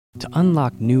To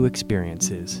unlock new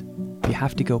experiences, you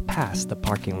have to go past the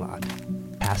parking lot,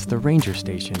 past the ranger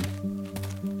station,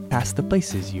 past the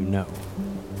places you know.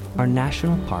 Our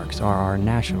national parks are our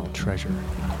national treasure.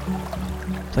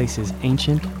 Places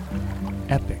ancient,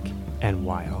 epic, and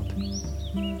wild.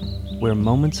 Where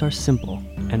moments are simple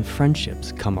and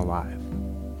friendships come alive.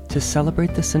 To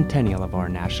celebrate the centennial of our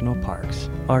national parks,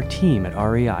 our team at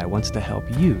REI wants to help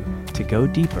you to go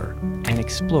deeper and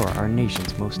explore our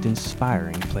nation's most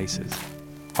inspiring places.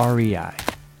 REI,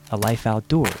 a life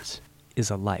outdoors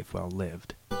is a life well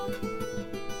lived.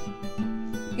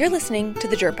 You're listening to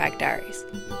the Dirtbag Diaries,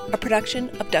 a production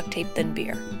of Duct Tape Thin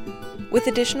Beer, with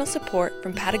additional support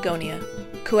from Patagonia,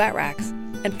 Kuat Racks,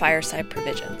 and Fireside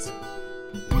Provisions.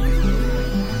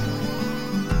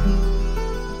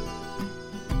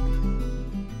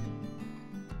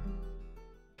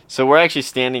 So we're actually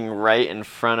standing right in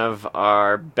front of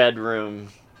our bedroom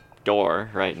door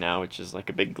right now, which is like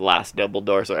a big glass double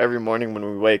door. So every morning when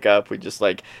we wake up, we just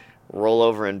like roll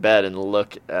over in bed and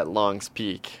look at Long's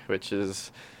Peak, which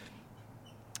is,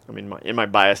 I mean, in my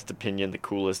biased opinion, the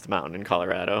coolest mountain in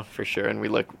Colorado for sure.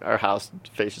 And our house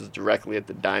faces directly at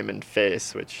the Diamond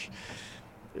Face, which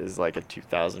is like a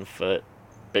 2,000-foot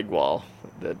big wall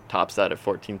that tops out at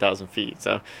 14,000 feet.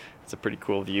 So it's a pretty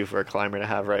cool view for a climber to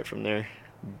have right from their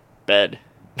bed.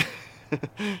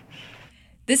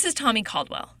 This is Tommy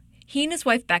Caldwell. He and his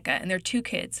wife Becca and their two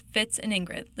kids, Fitz and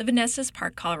Ingrid, live in Estes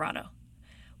Park, Colorado.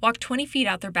 Walk 20 feet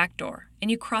out their back door, and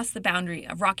you cross the boundary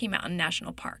of Rocky Mountain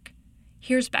National Park.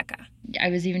 Here's Becca. I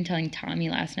was even telling Tommy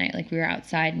last night, like we were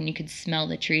outside and you could smell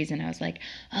the trees, and I was like,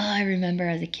 oh, I remember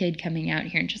as a kid coming out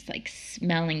here and just like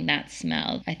smelling that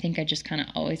smell. I think I just kind of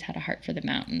always had a heart for the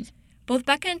mountains. Both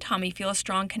Becca and Tommy feel a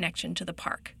strong connection to the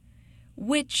park,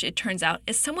 which, it turns out,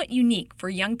 is somewhat unique for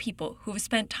young people who have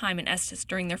spent time in Estes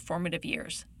during their formative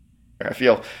years. I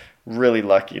feel really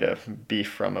lucky to be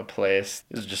from a place.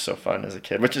 It was just so fun as a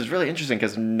kid, which is really interesting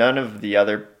because none of the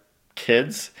other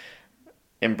kids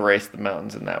embraced the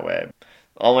mountains in that way.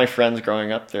 All my friends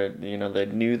growing up there, they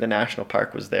knew the national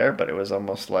park was there, but it was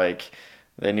almost like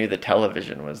they knew the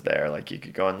television was there. Like you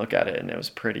could go and look at it and it was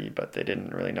pretty, but they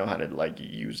didn't really know how to like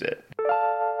use it.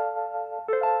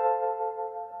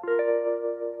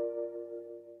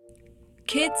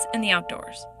 Kids and the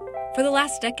outdoors. For the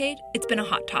last decade, it's been a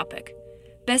hot topic.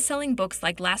 Best-selling books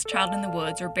like Last Child in the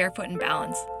Woods or Barefoot in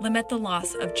Balance lament the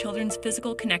loss of children's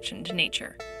physical connection to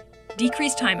nature.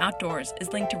 Decreased time outdoors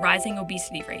is linked to rising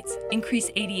obesity rates,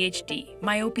 increased ADHD,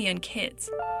 myopia in kids.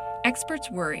 Experts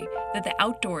worry that the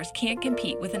outdoors can't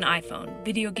compete with an iPhone,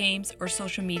 video games, or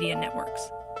social media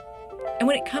networks. And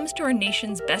when it comes to our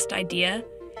nation's best idea,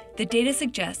 the data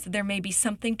suggests that there may be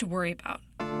something to worry about.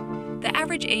 The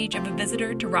average age of a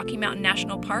visitor to Rocky Mountain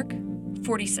National Park,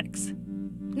 46.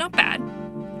 Not bad.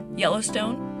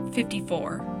 Yellowstone,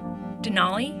 54.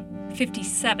 Denali,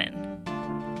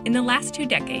 57. In the last 2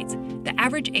 decades, the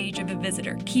average age of a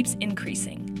visitor keeps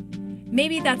increasing.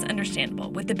 Maybe that's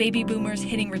understandable with the baby boomers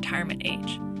hitting retirement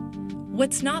age.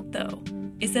 What's not, though,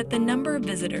 is that the number of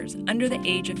visitors under the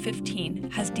age of 15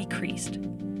 has decreased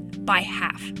by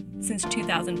half since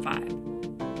 2005.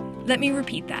 Let me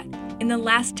repeat that. In the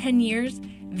last 10 years,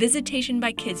 visitation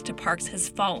by kids to parks has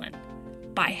fallen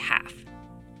by half.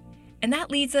 And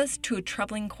that leads us to a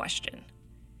troubling question.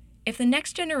 If the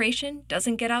next generation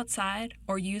doesn't get outside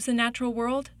or use the natural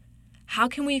world, how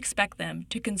can we expect them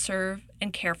to conserve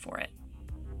and care for it?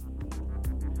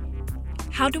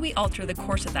 How do we alter the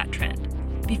course of that trend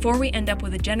before we end up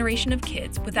with a generation of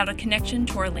kids without a connection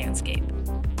to our landscape?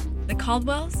 The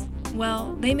Caldwells?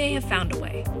 Well, they may have found a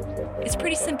way. It's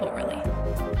pretty simple, really.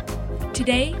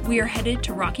 Today, we are headed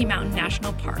to Rocky Mountain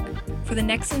National Park for the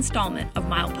next installment of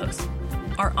Milepost,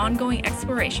 our ongoing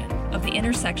exploration of the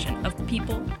intersection of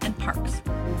people and parks.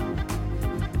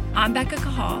 I'm Becca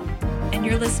Cahal, and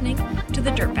you're listening to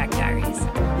the Dirtbag Diaries.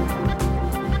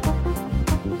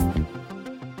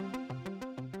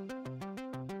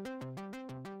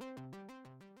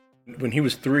 When he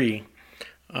was 3,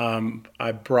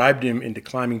 I bribed him into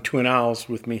climbing Twin Owls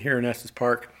with me here in Estes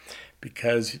Park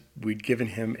because we'd given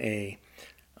him a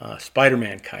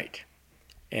Spider-Man kite.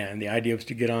 And the idea was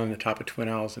to get on the top of Twin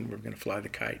Owls and we're going to fly the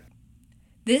kite.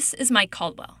 This is Mike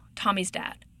Caldwell, Tommy's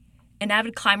dad. An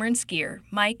avid climber and skier,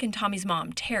 Mike and Tommy's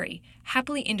mom, Terry,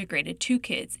 happily integrated 2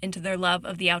 kids into their love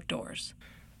of the outdoors.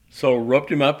 So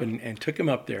roped him up and took him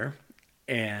up there.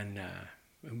 And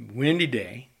windy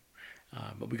day,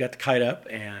 but we got the kite up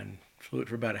and flew it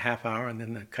for about a half hour, and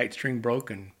then the kite string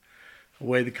broke and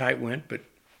away the kite went. But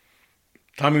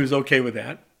Tommy was okay with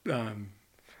that.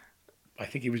 I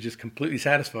think he was just completely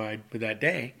satisfied with that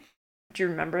day. Do you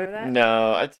remember that?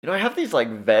 No, I have these like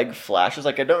vague flashes.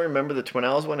 Like I don't remember the Twin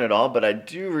Owls one at all, but I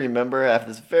do remember I have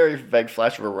this very vague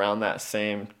flash of around that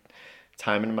same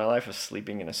time in my life of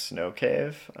sleeping in a snow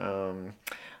cave.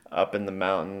 Up in the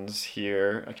mountains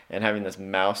here, and having this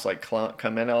mouse like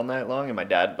come in all night long, and my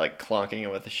dad like clonking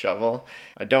it with a shovel.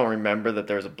 I don't remember that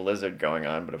there was a blizzard going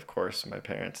on, but of course my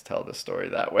parents tell the story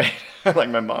that way. Like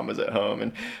my mom was at home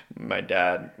and my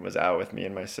dad was out with me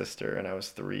and my sister, and I was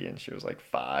 3 and she was like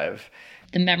 5.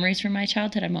 The memories from my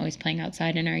childhood, I'm always playing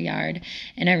outside in our yard.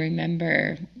 And I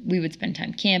remember we would spend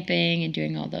time camping and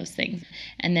doing all those things.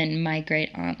 And then my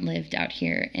great aunt lived out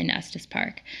here in Estes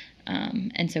Park.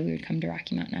 And so we would come to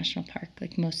Rocky Mountain National Park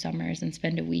like most summers and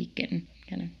spend a week and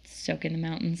kind of soak in the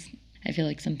mountains. I feel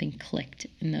like something clicked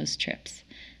in those trips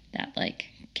that like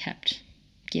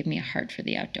gave me a heart for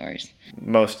the outdoors.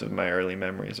 Most of my early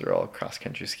memories are all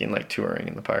cross-country skiing, like touring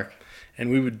in the park. And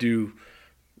we would do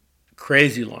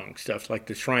crazy long stuff like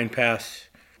the Shrine Pass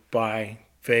by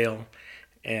Vail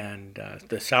and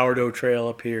the Sourdough Trail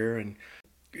up here. And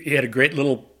he had a great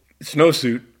little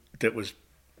snowsuit that was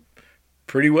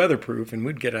pretty weatherproof, and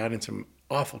we'd get out in some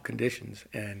awful conditions,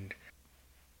 and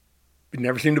it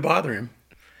never seemed to bother him.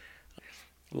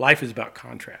 Life is about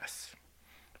contrasts.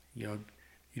 You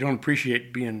don't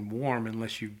appreciate being warm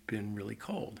unless you've been really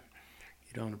cold.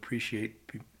 You don't appreciate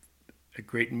a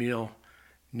great meal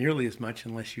nearly as much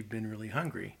unless you've been really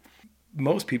hungry.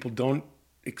 Most people don't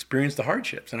experience the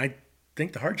hardships, and I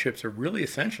think the hardships are really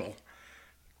essential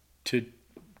to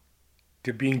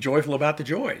being joyful about the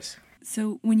joys.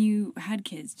 So when you had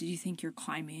kids, did you think your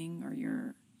climbing or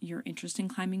your interest in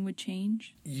climbing would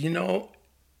change?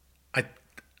 I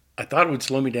thought it would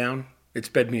slow me down. It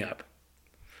sped me up.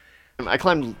 I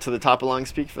climbed to the top of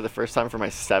Longs Peak for the first time for my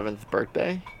 7th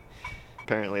birthday.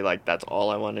 Apparently, like, that's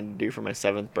all I wanted to do for my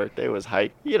 7th birthday was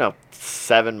hike,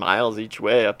 7 miles each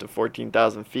way up to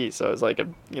 14,000 feet. So it was like a,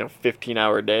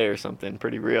 15-hour day or something,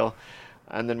 pretty real.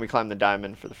 And then we climbed the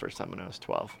Diamond for the first time when I was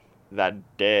 12.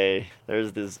 That day,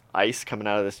 there's this ice coming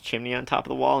out of this chimney on top of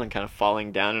the wall and kind of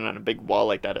falling down, and on a big wall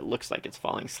like that, it looks like it's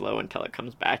falling slow until it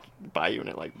comes back by you and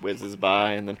it like whizzes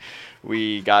by. And then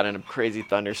we got in a crazy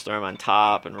thunderstorm on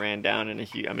top and ran down in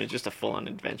it's just a full-on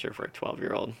adventure for a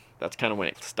 12-year-old. That's kind of when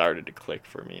it started to click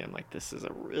for me. I'm like, this is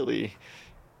a really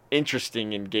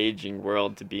interesting, engaging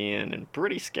world to be in, and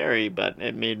pretty scary, but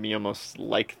it made me almost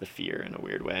like the fear in a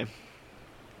weird way.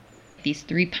 These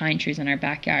 3 pine trees in our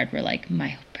backyard were like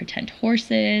my pretend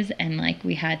horses, and like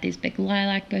we had these big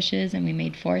lilac bushes and we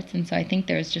made forts. And so I think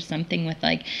there was just something with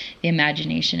like the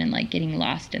imagination and like getting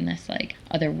lost in this like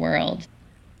other world.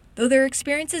 Though their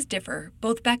experiences differ,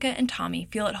 both Becca and Tommy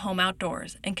feel at home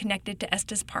outdoors and connected to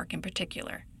Estes Park in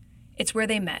particular. It's where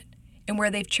they met and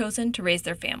where they've chosen to raise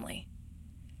their family.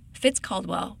 Fitz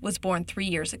Caldwell was born 3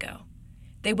 years ago.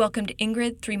 They welcomed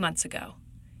Ingrid 3 months ago.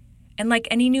 And like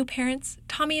any new parents,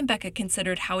 Tommy and Becca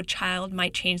considered how a child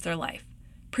might change their life,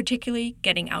 particularly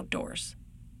getting outdoors.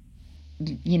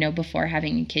 Before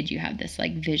having a kid, you have this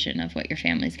like vision of what your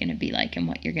family's going to be like and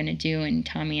what you're going to do. And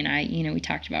Tommy and I, we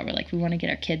talked about, we're like, we want to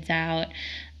get our kids out,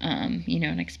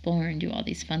 and explore and do all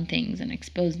these fun things and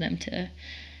expose them to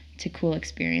cool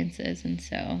experiences. And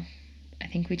so I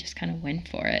think we just kind of went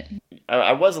for it.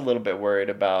 I was a little bit worried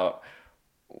about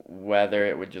whether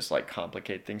it would just like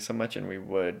complicate things so much, and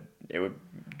it would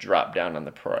drop down on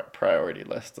the priority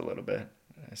list a little bit,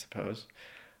 I suppose.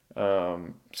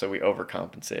 So we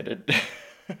overcompensated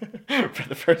for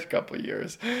the first couple of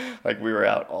years. Like we were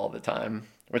out all the time,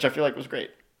 which I feel like was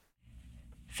great.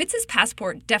 Fitz's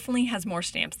passport definitely has more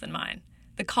stamps than mine.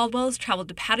 The Caldwells traveled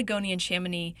to Patagonia and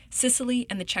Chamonix, Sicily,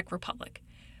 and the Czech Republic.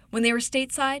 When they were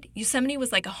stateside, Yosemite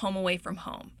was like a home away from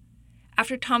home.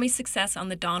 After Tommy's success on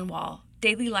the Dawn Wall,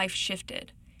 daily life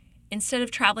shifted. Instead of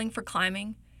traveling for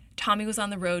climbing, Tommy was on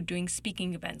the road doing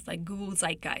speaking events like Google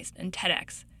Zeitgeist and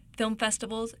TEDx, film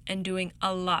festivals, and doing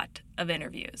a lot of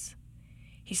interviews.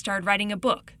 He started writing a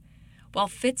book. While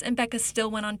Fitz and Becca still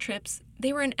went on trips,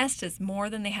 they were in Estes more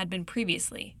than they had been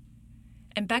previously.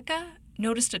 And Becca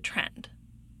noticed a trend.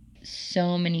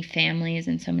 So many families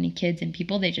and so many kids and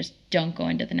people, they just don't go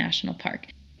into the national park.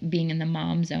 Being in the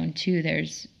mom zone too,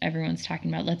 everyone's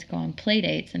talking about, let's go on play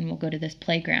dates and we'll go to this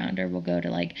playground or we'll go to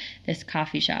like this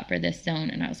coffee shop or this zone.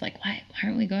 And I was like, why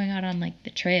aren't we going out on like the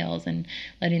trails and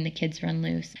letting the kids run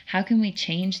loose? How can we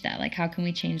change that? Like, how can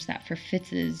we change that for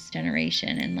Fitz's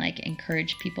generation and like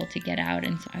encourage people to get out?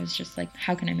 And so I was just like,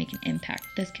 how can I make an impact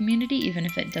with this community, even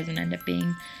if it doesn't end up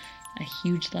being a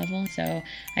huge level? So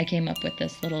I came up with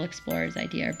this little explorers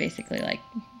idea, basically like,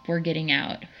 we're getting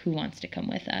out, who wants to come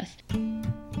with us?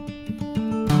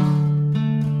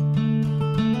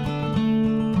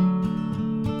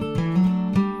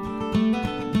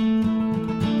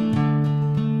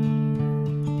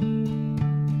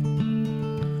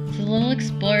 Little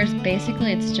Explorers,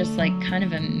 basically it's just like kind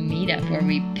of a meetup where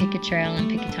we pick a trail and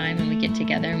pick a time and we get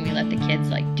together and we let the kids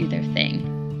like do their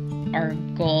thing. Our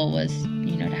goal was,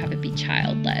 to have it be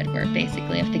child-led, where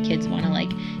basically if the kids want to like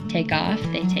take off,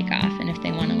 they take off, and if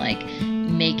they want to like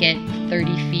make it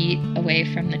 30 feet away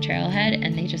from the trailhead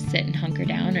and they just sit and hunker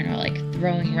down and are like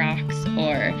throwing rocks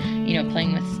or,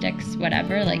 playing with sticks,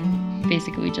 whatever, like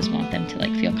basically we just want them to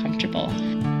like feel comfortable.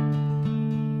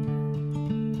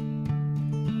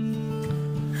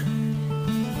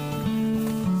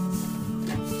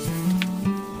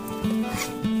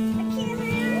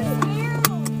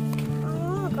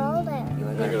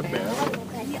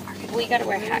 We gotta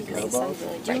wear a hat because the sun's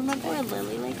really bright. Do you remember where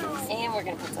Lily Lake is? And we're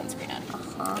gonna put sunscreen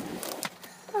on.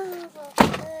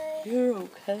 You're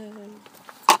okay.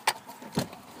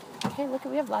 Hey, look,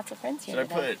 we have lots of friends here.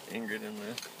 Should I put Ingrid in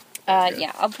the...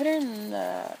 Yeah, I'll put her in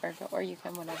the ergo, or you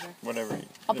can, whatever. Whatever.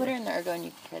 I'll put her in the ergo and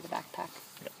you can carry the backpack.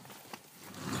 Yep.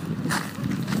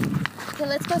 Okay,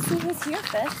 let's go see who's here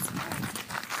first.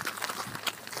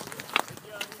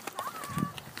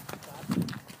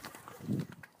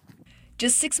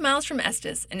 Just 6 miles from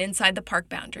Estes and inside the park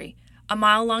boundary, a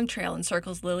mile-long trail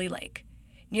encircles Lily Lake.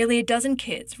 Nearly a dozen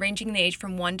kids, ranging in age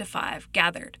from 1 to 5,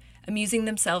 gathered, amusing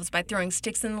themselves by throwing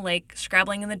sticks in the lake,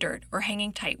 scrabbling in the dirt, or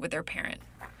hanging tight with their parent.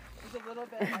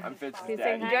 I'm Fitz's Do you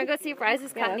daddy. want to go see if Rise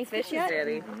has caught any fish yet?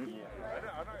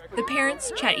 The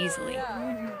parents chat easily.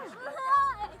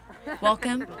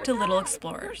 Welcome to Little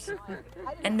Explorers.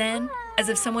 And then, as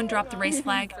if someone dropped the race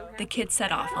flag, the kids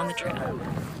set off on the trail.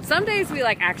 Some days we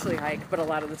actually hike, but a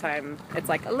lot of the time it's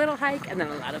like a little hike and then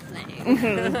a lot of playing.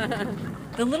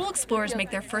 The Little Explorers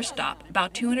make their first stop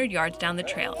about 200 yards down the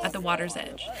trail at the water's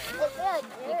edge.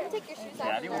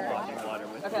 Daddy will walk in water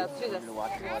with Okay, let's do this.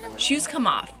 Shoes come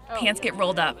off, pants get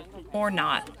rolled up, or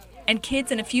not, and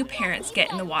kids and a few parents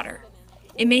get in the water.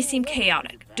 It may seem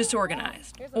chaotic,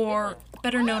 disorganized, or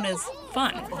better known as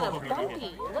fun. I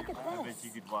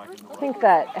think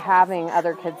that having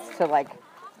other kids to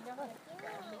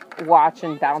watch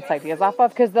and bounce ideas off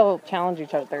of, because they'll challenge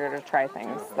each other to try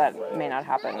things that may not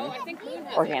happen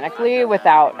organically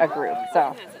without a group.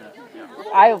 So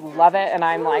I love it, and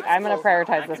I'm going to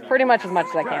prioritize this pretty much as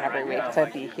I can every week to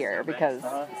be here, because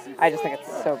I just think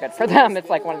it's so good for them. It's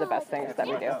one of the best things that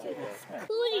we do.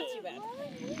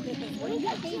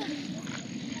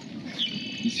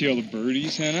 You see all the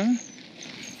birdies, Hannah?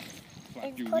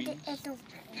 Flap your wings.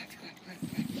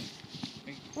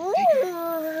 What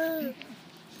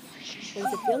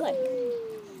does it feel like?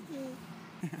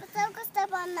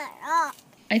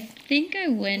 I think I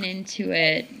went into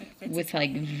it with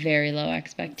very low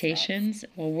expectations.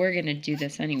 Well, we're going to do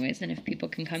this anyways, and if people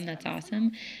can come, that's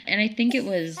awesome. And I think it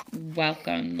was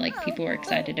welcome. People were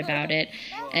excited about it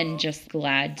and just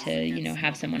glad to,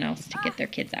 have someone else to get their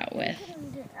kids out with.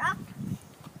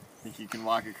 Think you can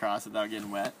walk across without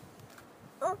getting wet?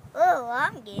 Oh,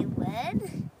 I'm getting wet.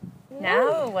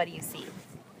 Now, what do you see?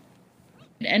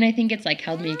 And I think it's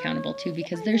held me accountable too,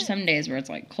 because there's some days where it's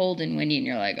cold and windy and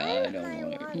you're I don't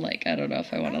know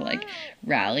if I want to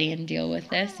rally and deal with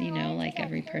this,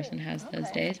 every person has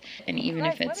those days. And even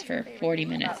if it's for 40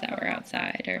 minutes that we're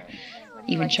outside, or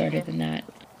even shorter than that.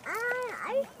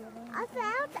 I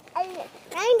found a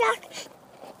raindrop.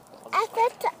 I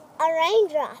found a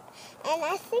raindrop, and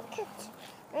I think it's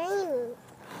raining.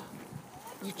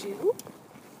 You do?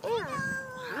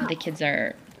 Yeah. The kids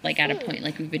are at a point,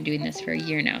 we've been doing this for a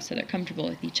year now, so they're comfortable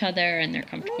with each other and they're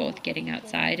comfortable with getting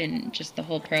outside and just the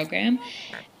whole program.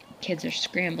 Kids are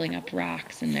scrambling up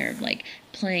rocks and they're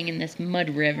playing in this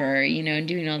mud river, and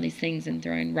doing all these things and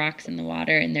throwing rocks in the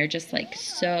water, and they're just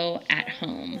so at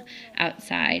home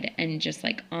outside and just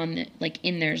on the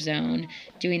in their zone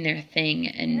doing their thing.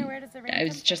 And I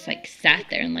was just sat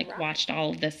there and watched all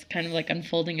of this kind of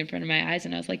unfolding in front of my eyes,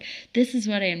 and I was this is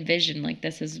what I envisioned,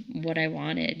 this is what I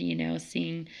wanted,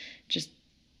 seeing just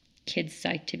kids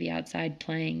psyched to be outside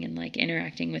playing and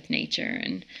interacting with nature.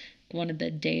 And one of the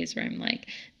days where I'm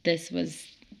this was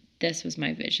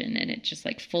my vision, and it just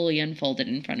fully unfolded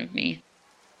in front of me.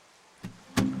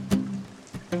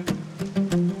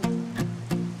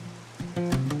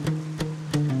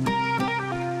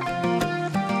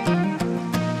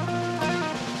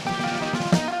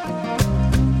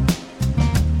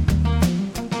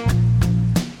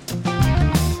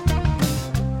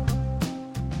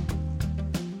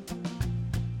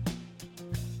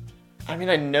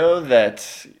 I know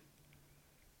that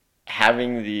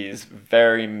having these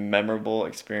very memorable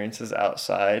experiences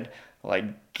outside,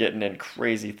 getting in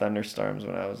crazy thunderstorms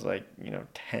when I was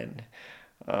 10,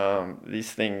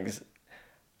 these things,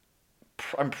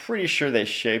 I'm pretty sure they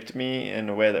shaped me in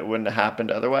a way that wouldn't have happened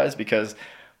otherwise, because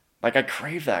like, I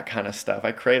crave that kind of stuff.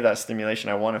 I crave that stimulation.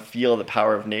 I want to feel the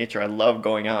power of nature. I love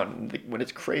going out when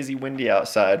it's crazy windy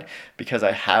outside, because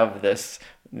I have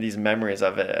these memories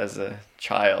of it as a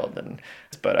child.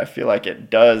 But I feel like it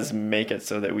does make it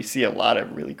so that we see a lot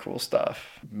of really cool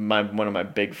stuff. One of my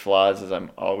big flaws is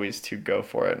I'm always too go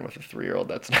for it, and with a 3-year-old,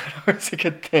 that's not always a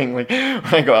good thing. Like, when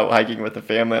I go out hiking with the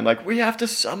family, I'm like, we have to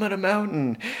summit a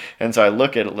mountain. And so I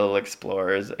look at Little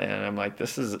Explorers, and I'm like,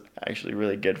 this is actually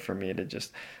really good for me to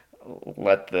just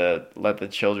let the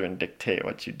children dictate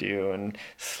what you do and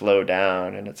slow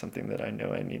down. And it's something that I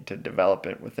know I need to develop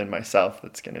it within myself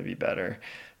that's going to be better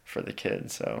for the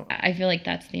kids. So I feel like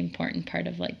that's the important part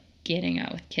of like getting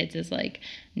out with kids, is like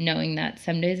knowing that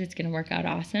some days it's going to work out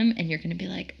awesome and you're going to be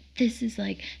like, this is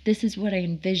what I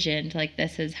envisioned, like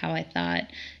this is how I thought,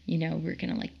 we're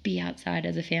going to like be outside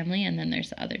as a family. And then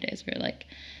there's the other days where like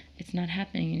it's not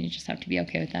happening, and you just have to be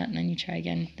okay with that, and then you try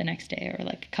again the next day or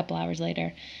like a couple hours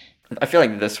later. I feel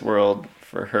like this world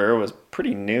for her was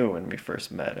pretty new when we first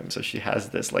met him. So she has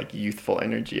this like youthful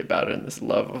energy about it, and this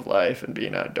love of life and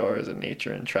being outdoors and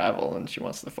nature and travel. And she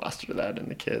wants to foster that in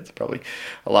the kids, probably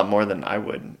a lot more than I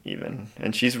would even.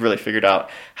 And she's really figured out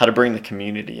how to bring the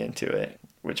community into it,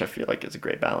 which I feel like is a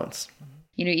great balance.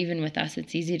 Even with us,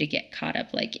 it's easy to get caught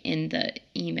up like in the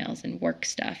emails and work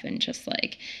stuff and just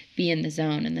like be in the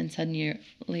zone. And then suddenly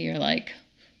you're like,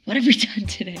 what have we done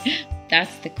today?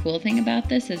 That's the cool thing about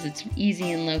this, is it's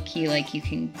easy and low key. Like, you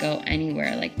can go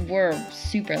anywhere. Like, we're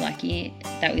super lucky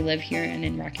that we live here and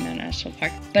in Rocky Mountain National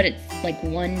Park. But it's like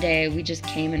one day we just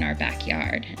came in our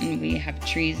backyard, and we have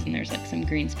trees and there's like some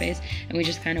green space, and we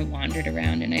just kind of wandered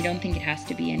around. And I don't think it has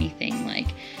to be anything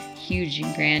like huge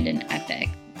and grand and epic.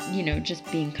 Just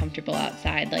being comfortable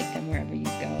outside, like then wherever you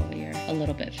go, you're a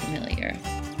little bit familiar.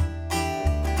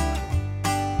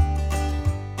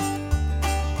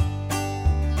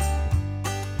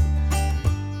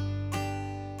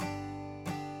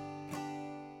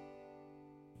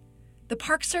 The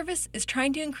Park Service is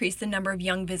trying to increase the number of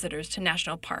young visitors to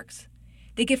national parks.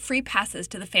 They give free passes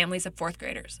to the families of 4th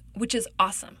graders, which is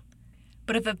awesome.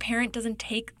 But if a parent doesn't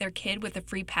take their kid with a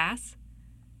free pass,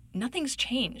 nothing's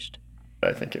changed.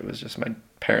 I think it was just my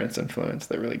parents' influence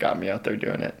that really got me out there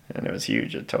doing it, and it was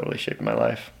huge. It totally shaped my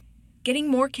life. Getting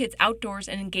more kids outdoors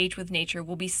and engaged with nature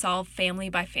will be solved family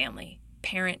by family,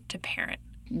 parent to parent.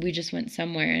 We just went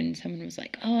somewhere and someone was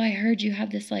like, oh, I heard you have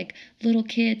this like little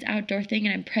kids outdoor thing,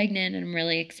 and I'm pregnant and I'm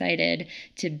really excited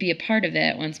to be a part of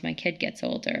it once my kid gets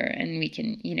older and we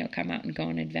can, come out and go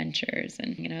on adventures.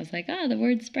 And I was like, oh, the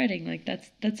word's spreading. Like,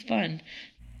 that's fun.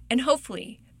 And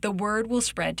hopefully the word will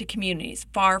spread to communities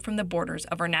far from the borders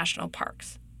of our national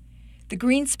parks. The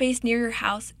green space near your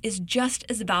house is just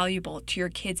as valuable to your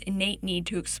kids' innate need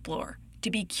to explore, to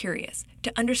be curious,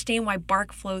 to understand why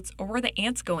bark floats or where the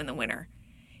ants go in the winter.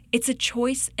 It's a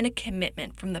choice and a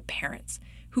commitment from the parents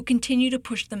who continue to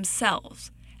push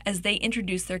themselves as they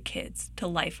introduce their kids to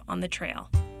life on the trail.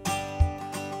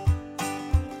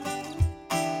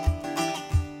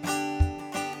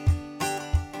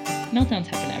 Meltdowns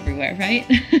happen everywhere, right?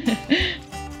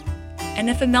 And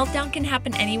if a meltdown can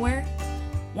happen anywhere,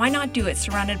 why not do it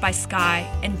surrounded by sky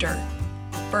and dirt,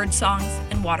 bird songs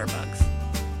and water bugs?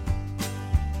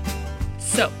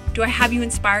 So, do I have you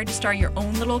inspired to start your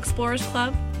own Little Explorers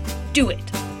Club? Do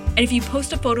it! And if you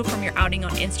post a photo from your outing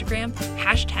on Instagram,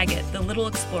 hashtag it the Little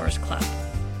Explorers Club.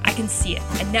 I can see it,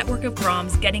 a network of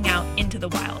Groms getting out into the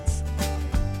wilds.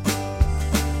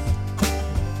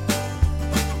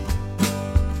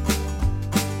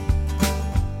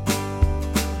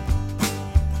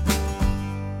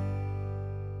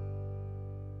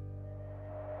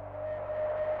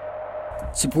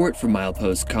 Support for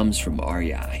Milepost comes from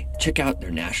REI. Check out their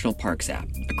National Parks app,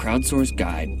 a crowdsourced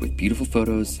guide with beautiful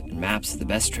photos and maps of the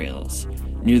best trails.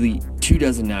 Nearly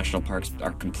 24 national parks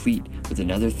are complete, with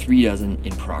another 36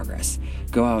 in progress.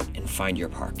 Go out and find your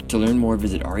park. To learn more,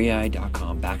 visit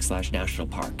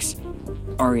rei.com/nationalparks.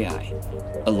 REI,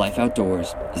 a life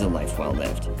outdoors is a life well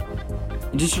lived.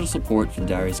 Additional support for the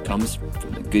diaries comes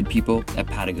from the good people at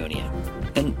Patagonia,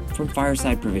 and from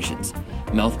Fireside Provisions,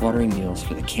 mouth-watering meals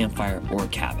for the campfire or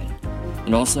cabin.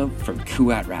 And also from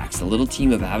Kuat Racks, a little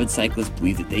team of avid cyclists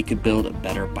believe that they could build a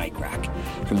better bike rack.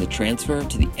 From the Transfer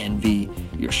to the Envy,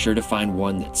 you're sure to find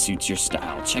one that suits your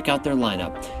style. Check out their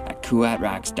lineup at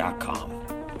kuatracks.com.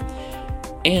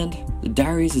 And the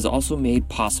Diaries is also made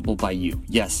possible by you.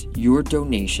 Yes, your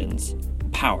donations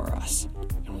power us,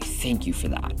 and we thank you for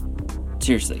that.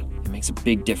 Seriously, it makes a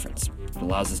big difference. It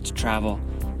allows us to travel,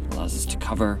 it allows us to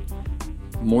cover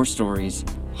more stories,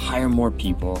 hire more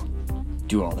people,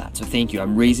 do all that. So thank you.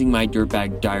 I'm raising my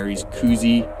Dirtbag Diaries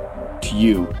koozie to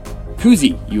you.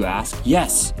 Koozie, you ask?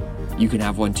 Yes, You can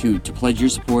have one too. To pledge your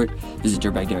support, visit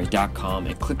dirtbagdiaries.com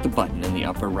and click the button in the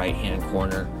upper right-hand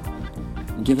corner.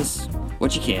 And give us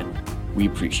what you can. We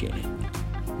appreciate it.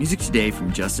 Music today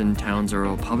from Justin Townes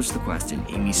Earl, Publish the Quest, and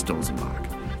Amy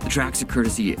Stolzenbach. The tracks are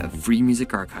courtesy of Free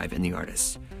Music Archive and the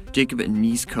artists. Jacob and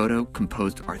Nis Cotto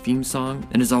composed our theme song,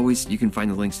 and as always, you can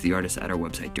find the links to the artists at our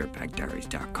website,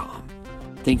 dirtbagdiaries.com.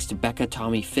 Thanks to Becca,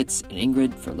 Tommy, Fitz, and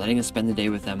Ingrid for letting us spend the day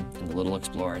with them in the Little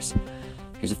Explorers.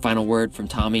 Here's a final word from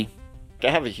Tommy. I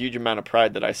have a huge amount of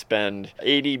pride that I spend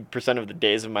 80% of the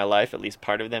days of my life, at least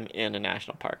part of them, in a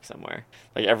national park somewhere.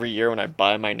 Like every year when I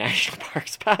buy my national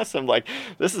parks pass, I'm like,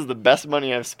 this is the best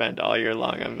money I've spent all year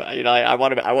long. I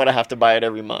want to have to buy it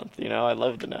every month. I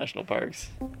love the national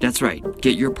parks. That's right.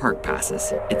 Get your park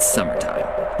passes. It's summertime.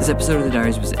 This episode of The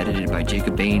Diaries was edited by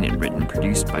Jacob Bain and written and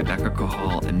produced by Becca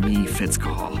Cahal and me, Fitz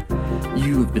Cahal.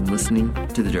 You have been listening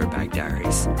to The Dirtbag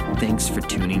Diaries. Thanks for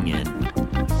tuning in.